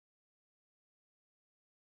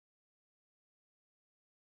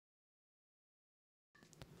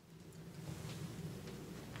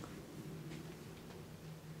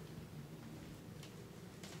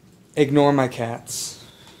Ignore my cats.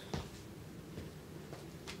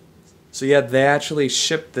 So yeah, they actually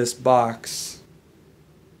shipped this box.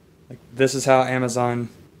 Like, this is how Amazon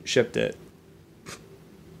shipped it.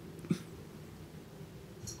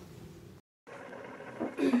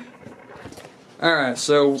 Alright,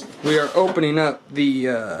 so we are opening up the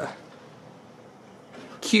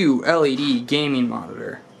QLED gaming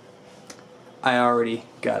monitor. I already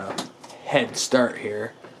got a head start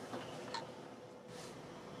here.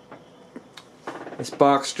 This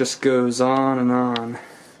box just goes on and on,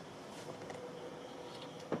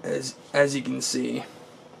 as you can see.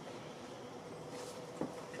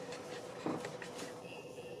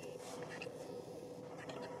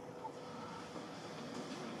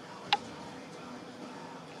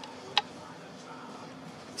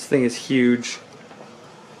 This thing is huge.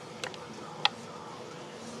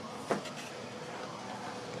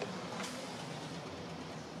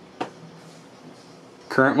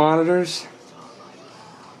 Current monitors,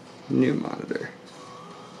 new monitor.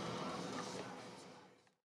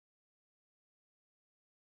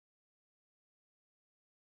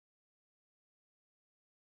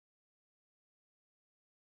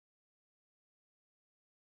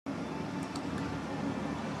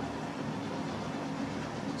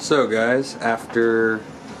 So guys, after a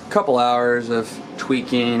couple hours of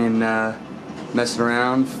tweaking and messing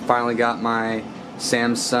around, finally got my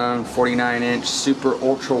Samsung 49-inch super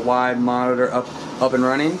ultra wide monitor up and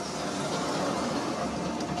running.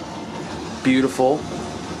 Beautiful.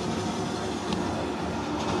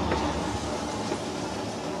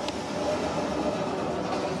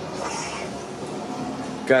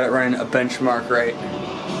 Got it running a benchmark right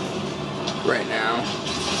now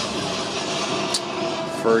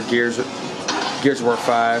for Gears of War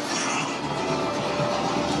 5.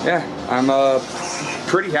 Yeah, I'm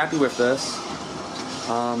pretty happy with this.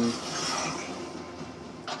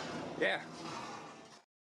 Yeah.